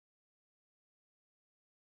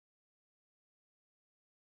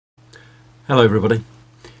Hello everybody.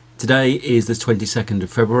 Today is the 22nd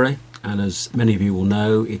of February, and as many of you will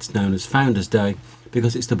know, it's known as Founders Day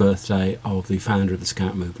because it's the birthday of the founder of the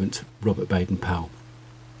Scout movement, Robert Baden-Powell.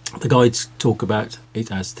 The guides talk about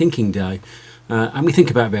it as Thinking Day, and we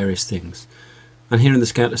think about various things. And here in the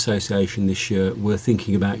Scout Association this year, we're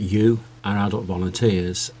thinking about you, our adult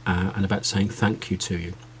volunteers, and about saying thank you to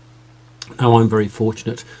you. Now, I'm very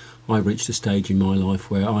fortunate. I've reached a stage in my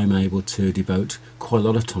life where I'm able to devote quite a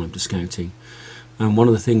lot of time to scouting, and one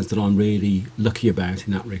of the things that I'm really lucky about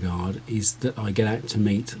in that regard is that I get out to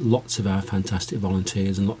meet lots of our fantastic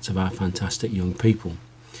volunteers and lots of our fantastic young people.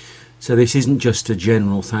 So this isn't just a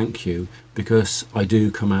general thank you, because I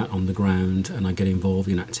do come out on the ground and I get involved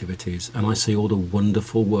in activities and I see all the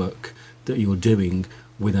wonderful work that you're doing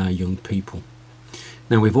with our young people.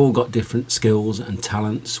 Now, we've all got different skills and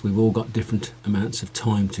talents, we've all got different amounts of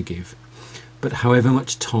time to give, but however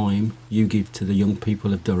much time you give to the young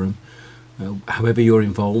people of Durham, however you're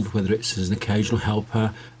involved, whether it's as an occasional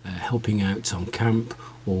helper, helping out on camp,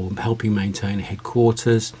 or helping maintain a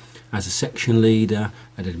headquarters, as a section leader,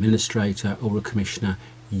 an administrator or a commissioner,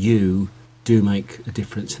 you do make a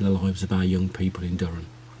difference in the lives of our young people in Durham.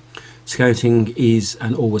 Scouting is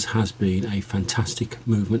and always has been a fantastic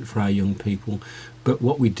movement for our young people, but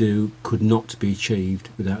what we do could not be achieved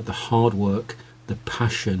without the hard work, the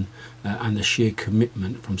passion and the sheer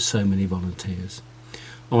commitment from so many volunteers.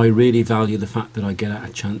 I really value the fact that I get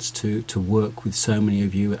a chance to work with so many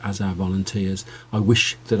of you as our volunteers. I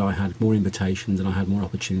wish that I had more invitations and I had more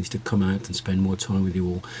opportunities to come out and spend more time with you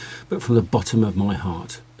all. But from the bottom of my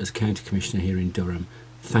heart, as County Commissioner here in Durham,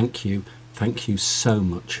 thank you so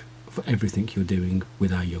much for everything you're doing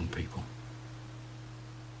with our young people.